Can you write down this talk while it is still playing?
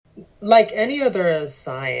Like any other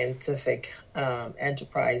scientific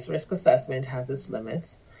enterprise, risk assessment has its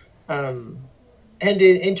limits. Um,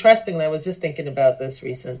 Interestingly, I was just thinking about this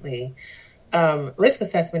recently. Risk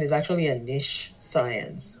assessment is actually a niche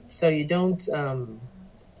science, so you don't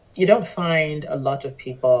find a lot of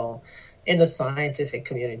people in the scientific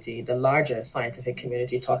community, the larger scientific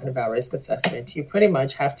community, talking about risk assessment. You pretty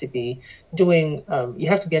much have to be you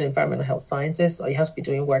have to be an environmental health scientist, or you have to be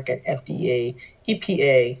doing work at FDA,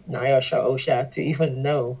 EPA, NIOSH, or OSHA to even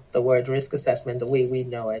know the word risk assessment the way we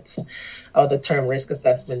know it, or the term risk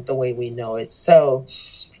assessment the way we know it.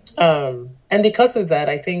 And because of that,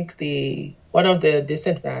 I think the one of the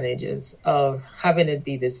disadvantages of having it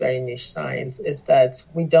be this very niche science is that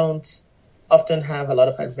we don't often have a lot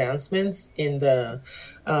of advancements in the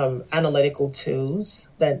analytical tools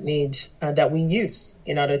that we use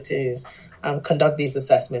in order to conduct these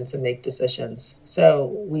assessments and make decisions. So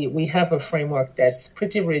we have a framework that's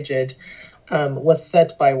pretty rigid. Was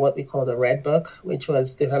set by what we call the Red Book, which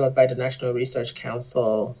was developed by the National Research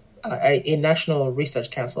Council, a National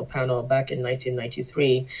Research Council panel back in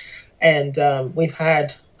 1993. And we've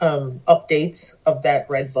had updates of that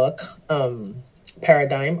Red Book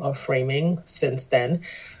paradigm of framing since then.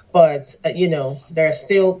 But, there are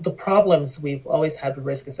still the problems we've always had with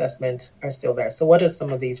risk assessment are still there. So, what are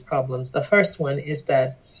some of these problems? The first one is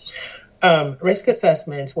that risk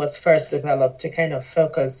assessment was first developed to kind of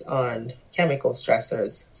focus on chemical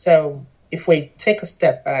stressors. So if we take a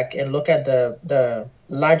step back and look at the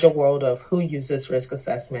larger world of who uses risk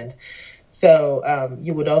assessment, so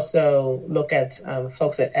you would also look at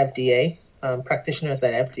folks at FDA, practitioners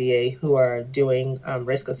at FDA who are doing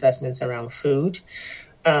risk assessments around food.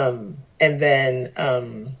 And then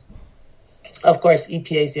of course,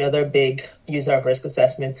 EPA is the other big user of risk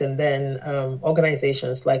assessments, and then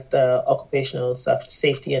organizations like the Occupational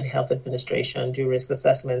Safety and Health Administration do risk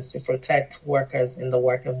assessments to protect workers in the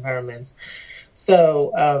work environment.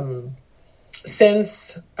 So,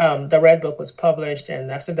 since the Red Book was published,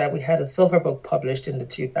 and after that, we had a Silver Book published in the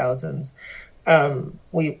 2000s,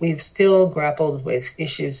 we've still grappled with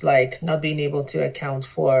issues like not being able to account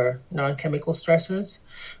for non-chemical stressors.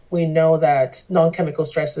 We know that non-chemical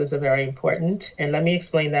stressors are very important, and let me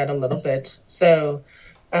explain that a little bit. So,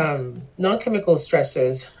 non-chemical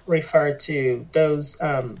stressors refer to those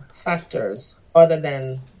factors other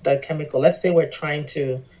than the chemical. Let's say we're trying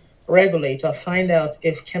to regulate or find out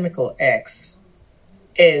if chemical X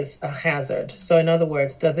is a hazard. So, in other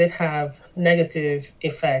words, does it have negative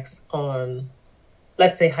effects on,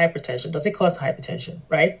 let's say, hypertension? Does it cause hypertension,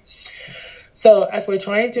 right? So, as we're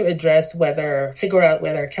trying to figure out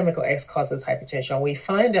whether chemical X causes hypertension, we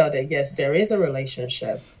find out that yes, there is a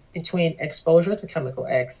relationship between exposure to chemical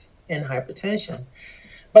X and hypertension.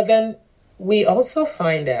 But then we also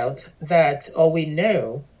find out that, or we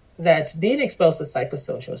know that being exposed to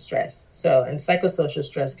psychosocial stress. So, and psychosocial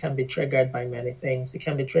stress can be triggered by many things. It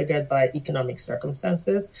can be triggered by economic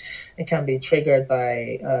circumstances. It can be triggered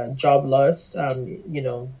by job loss,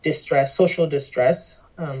 distress, social distress.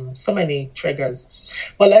 So many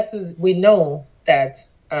triggers. But we know that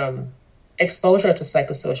exposure to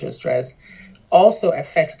psychosocial stress also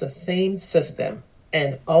affects the same system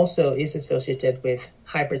and also is associated with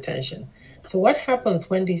hypertension. So, what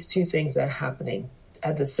happens when these two things are happening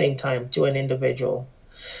at the same time to an individual?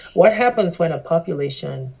 What happens when a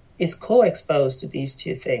population is co-exposed to these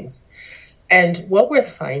two things? And what we're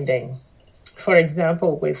finding, for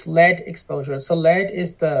example, with lead exposure, so lead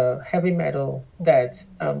is the heavy metal that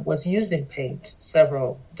was used in paint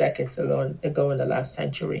several decades ago in the last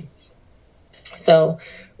century. So,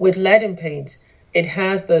 with lead in paint, it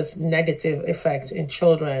has this negative effect in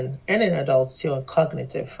children and in adults too on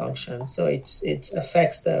cognitive function. So it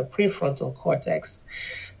affects the prefrontal cortex.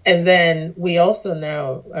 And then we also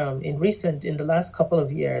now, in the last couple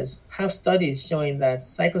of years, have studies showing that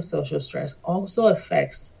psychosocial stress also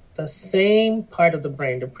affects the same part of the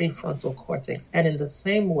brain, the prefrontal cortex, and in the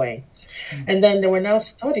same way. And then there were now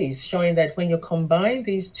studies showing that when you combine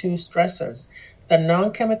these two stressors, the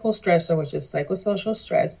non-chemical stressor, which is psychosocial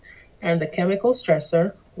stress, and the chemical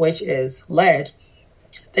stressor, which is lead,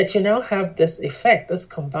 that you now have this effect, this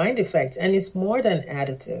combined effect, and it's more than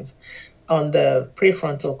additive on the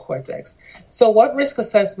prefrontal cortex. So, what risk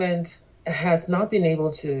assessment has not been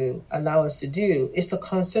able to allow us to do is to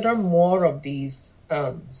consider more of these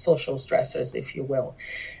social stressors, if you will.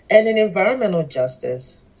 And in environmental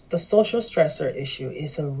justice, the social stressor issue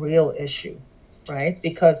is a real issue, right?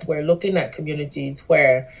 Because we're looking at communities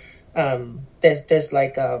where there's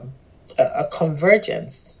like a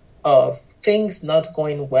convergence of things not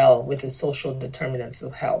going well with the social determinants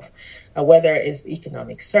of health, whether it's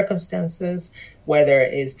economic circumstances, whether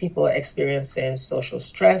it's people experiencing social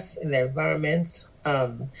stress in their environment,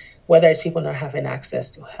 whether it's people not having access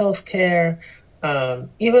to healthcare,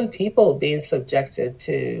 even people being subjected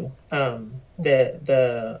to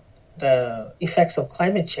the effects of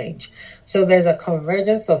climate change. So there's a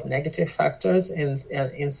convergence of negative factors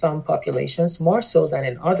in some populations more so than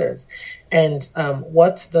in others. And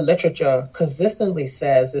what the literature consistently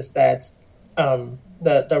says is that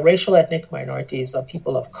the racial ethnic minorities or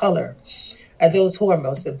people of color are those who are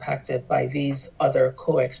most impacted by these other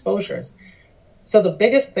co-exposures. So the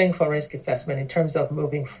biggest thing for risk assessment in terms of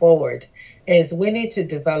moving forward is we need to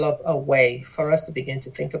develop a way for us to begin to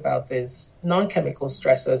think about these non-chemical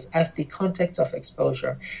stressors as the context of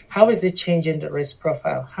exposure. How is it changing the risk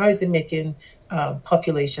profile? How is it making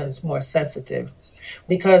populations more sensitive?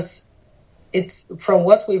 Because it's from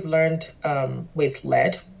what we've learned with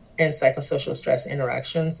lead and psychosocial stress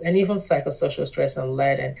interactions, and even psychosocial stress and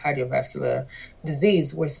lead and cardiovascular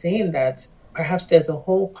disease, we're seeing that perhaps there's a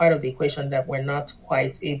whole part of the equation that we're not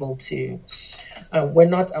quite able to, we're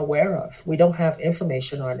not aware of. We don't have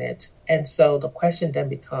information on it. And so the question then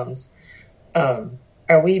becomes,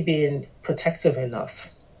 are we being protective enough,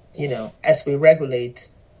 as we regulate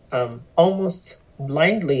almost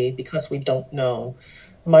blindly because we don't know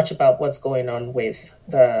much about what's going on with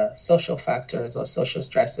the social factors or social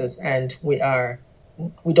stresses, and we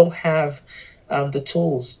don't have the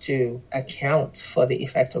tools to account for the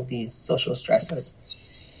effect of these social stressors.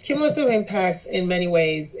 Cumulative impacts, in many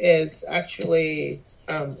ways, is actually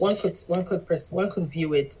one could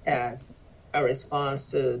view it as a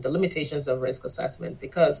response to the limitations of risk assessment,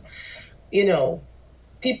 because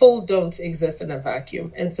people don't exist in a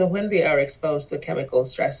vacuum, and so when they are exposed to a chemical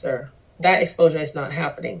stressor, that exposure is not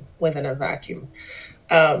happening within a vacuum.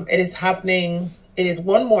 It is happening. It is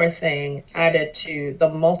one more thing added to the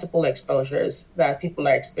multiple exposures that people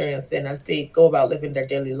are experiencing as they go about living their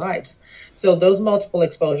daily lives. So those multiple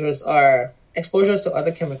exposures are exposures to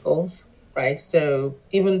other chemicals, right? So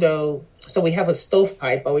we have a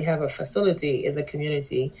stovepipe, or we have a facility in the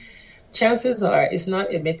community, chances are it's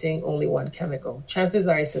not emitting only one chemical. Chances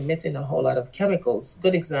are it's emitting a whole lot of chemicals.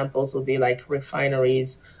 Good examples would be like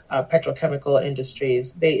refineries, petrochemical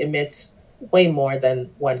industries. They emit way more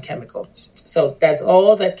than one chemical. So that's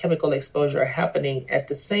all that chemical exposure happening at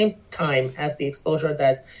the same time as the exposure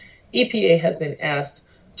that EPA has been asked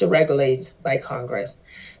to regulate by Congress.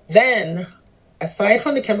 Then, aside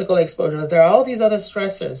from the chemical exposures, there are all these other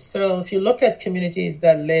stressors. So if you look at communities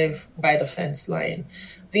that live by the fence line,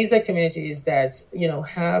 these are communities that,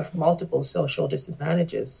 have multiple social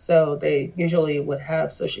disadvantages. So they usually would have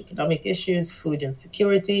socioeconomic issues, food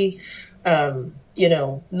insecurity,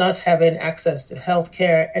 not having access to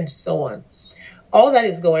healthcare, and so on. All that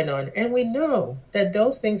is going on. And we know that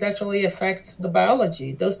those things actually affect the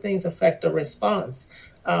biology. Those things affect the response,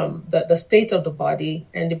 the state of the body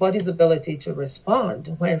and the body's ability to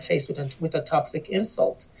respond when faced with a toxic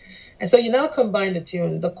insult. And so you now combine the two,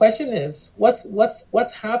 and the question is,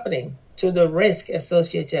 what's happening to the risk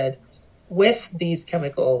associated with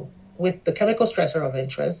with the chemical stressor of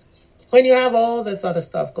interest when you have all this other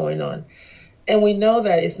stuff going on? And we know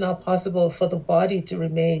that it's not possible for the body to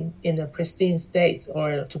remain in a pristine state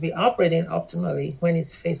or to be operating optimally when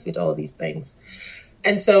it's faced with all these things.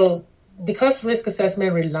 And so because risk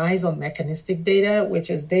assessment relies on mechanistic data, which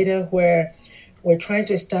is data where we're trying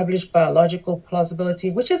to establish biological plausibility,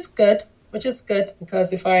 which is good,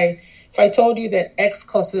 because if I told you that X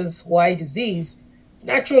causes Y disease,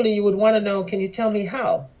 naturally you would want to know, can you tell me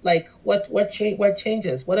how? Like what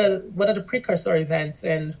changes? What are the precursor events?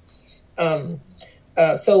 And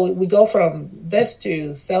so we go from this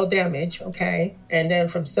to cell damage, okay? And then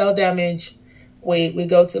from cell damage, we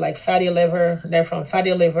go to like fatty liver, and then from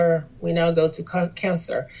fatty liver, we now go to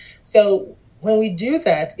cancer. So when we do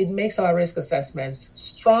that, it makes our risk assessments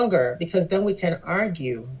stronger, because then we can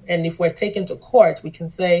argue. And if we're taken to court, we can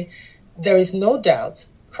say, there is no doubt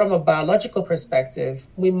from a biological perspective,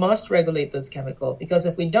 we must regulate this chemical, because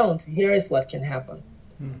if we don't, here is what can happen.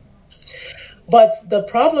 But the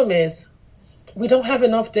problem is, we don't have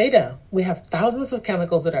enough data. We have thousands of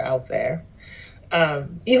chemicals that are out there.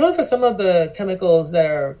 Even for some of the chemicals that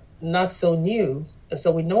are not so new, so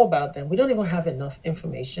we know about them, we don't even have enough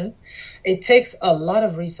information. It takes a lot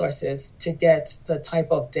of resources to get the type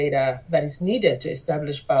of data that is needed to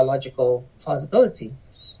establish biological plausibility.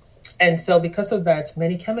 And so because of that,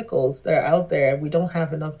 many chemicals that are out there, we don't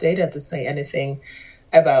have enough data to say anything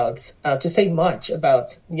about, to say much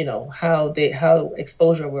about, how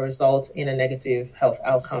exposure will result in a negative health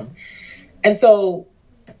outcome. And so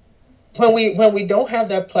when we don't have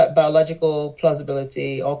that biological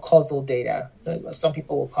plausibility or causal data, some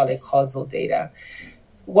people will call it causal data,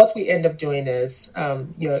 what we end up doing is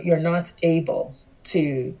you're not able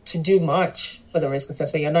to do much with the risk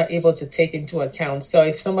assessment. You're not able to take into account. So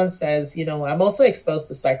if someone says, I'm also exposed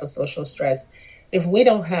to psychosocial stress, if we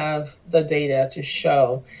don't have the data to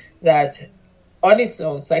show that on its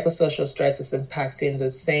own, psychosocial stress is impacting the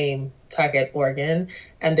same target organ,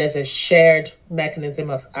 and there's a shared mechanism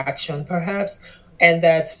of action, perhaps, and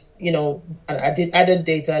that, added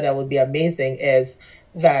data that would be amazing is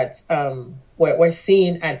that we're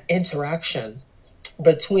seeing an interaction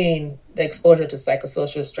between the exposure to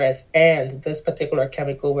psychosocial stress and this particular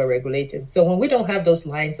chemical we're regulating. So when we don't have those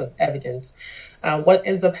lines of evidence, what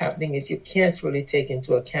ends up happening is you can't really take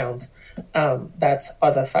into account that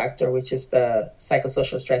other factor, which is the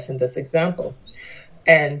psychosocial stress in this example.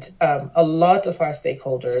 And a lot of our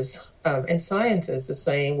stakeholders and scientists are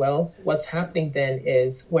saying, well, what's happening then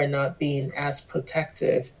is we're not being as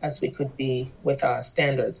protective as we could be with our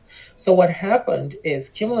standards. So what happened is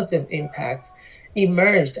cumulative impact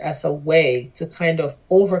emerged as a way to kind of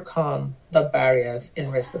overcome the barriers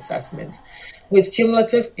in risk assessment. With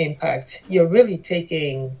cumulative impact, you're really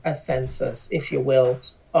taking a census, if you will,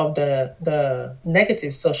 of the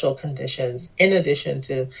negative social conditions in addition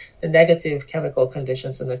to the negative chemical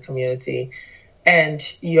conditions in the community,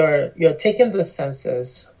 and you're taking the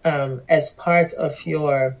census as part of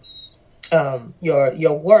your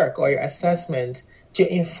work or your assessment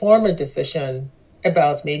to inform a decision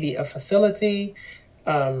about maybe a facility,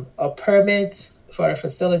 a permit for a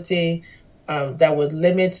facility that would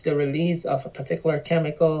limit the release of a particular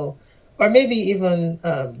chemical, or maybe even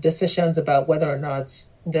decisions about whether or not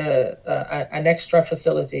an extra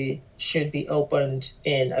facility should be opened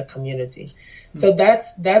in a community. So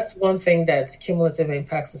that's one thing that cumulative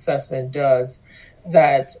impacts assessment does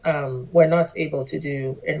that we're not able to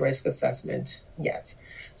do in risk assessment yet.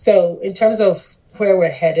 So in terms of where we're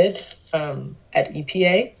headed at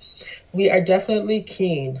EPA, we are definitely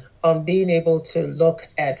keen on being able to look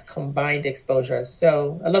at combined exposures.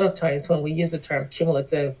 So a lot of times when we use the term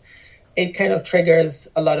cumulative, it kind of triggers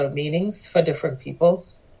a lot of meanings for different people.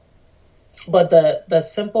 But the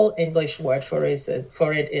simple English word for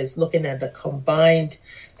it is looking at the combined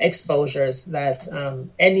exposures that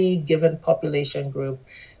any given population group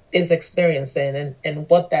is experiencing, and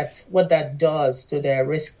what that does to their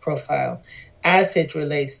risk profile as it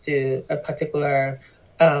relates to a particular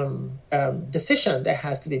decision that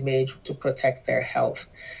has to be made to protect their health.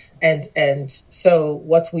 And so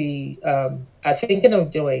what we are thinking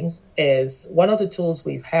of doing is, one of the tools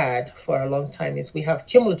we've had for a long time is we have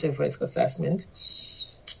cumulative risk assessment.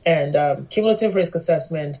 And cumulative risk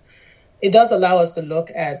assessment, it does allow us to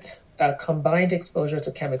look at combined exposure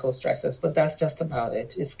to chemical stressors, but that's just about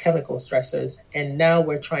it. It's chemical stressors. And now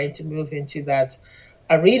we're trying to move into that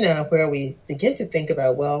arena where we begin to think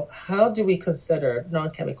about, well, how do we consider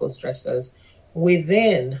non-chemical stressors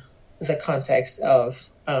within the context of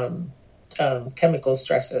chemical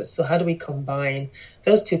stressors? So how do we combine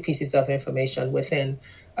those two pieces of information within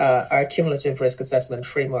our cumulative risk assessment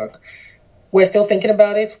framework? We're still thinking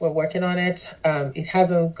about it. We're working on it. It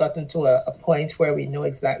hasn't gotten to a point where we know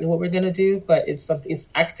exactly what we're going to do, but it's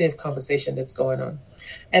active conversation that's going on.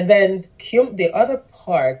 And then the other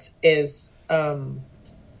part is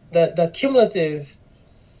the cumulative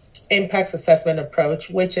impacts assessment approach,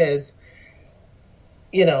 which is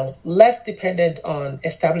less dependent on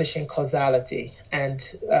establishing causality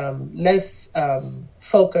and less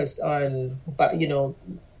focused on,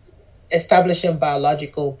 establishing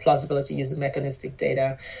biological plausibility using mechanistic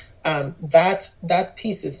data. That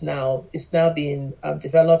piece is now being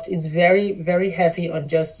developed. It's very, very heavy on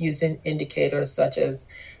just using indicators such as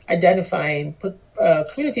identifying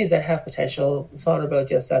communities that have potential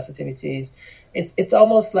vulnerability or sensitivities. It's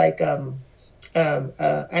almost like an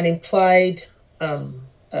implied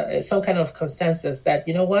some kind of consensus that,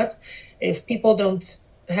 if people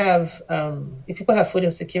have food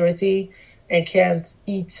insecurity and can't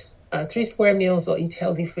eat 3 square meals or eat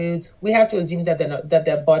healthy foods, we have to assume that that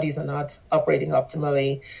their bodies are not operating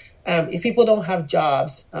optimally. If people don't have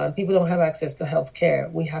jobs, people don't have access to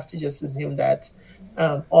healthcare, we have to just assume that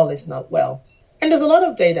all is not well. And there's a lot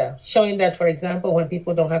of data showing that, for example, when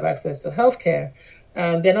people don't have access to healthcare,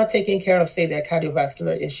 they're not taking care of, say, their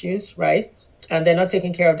cardiovascular issues, right? And they're not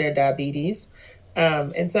taking care of their diabetes.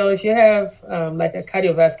 And so if you have like a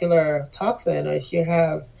cardiovascular toxin, or if you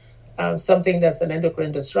have something that's an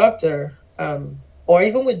endocrine disruptor, or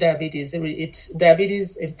even with diabetes,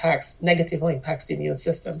 diabetes negatively impacts the immune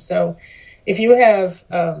system. So if you have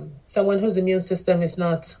someone whose immune system is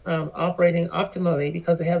not operating optimally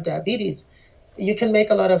because they have diabetes, you can make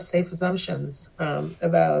a lot of safe assumptions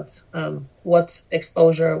about what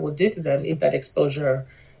exposure will do to them if that exposure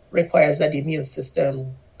requires that the immune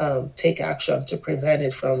system take action to prevent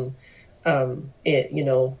it from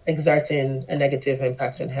exerting a negative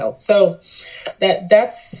impact on health. So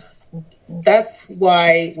that's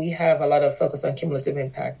why we have a lot of focus on cumulative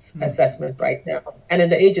impacts assessment right now. And in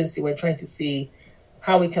the agency, we're trying to see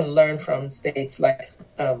how we can learn from states like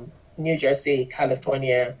New Jersey,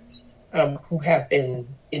 California, who have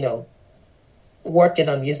been, working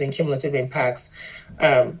on using cumulative impacts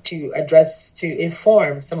to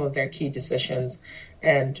inform some of their key decisions.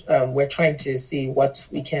 And we're trying to see what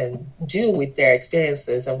we can do with their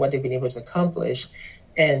experiences and what they've been able to accomplish,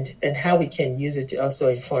 and how we can use it to also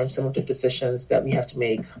inform some of the decisions that we have to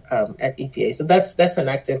make at EPA. So that's an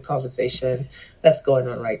active conversation that's going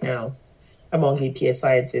on right now among EPA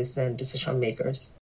scientists and decision makers.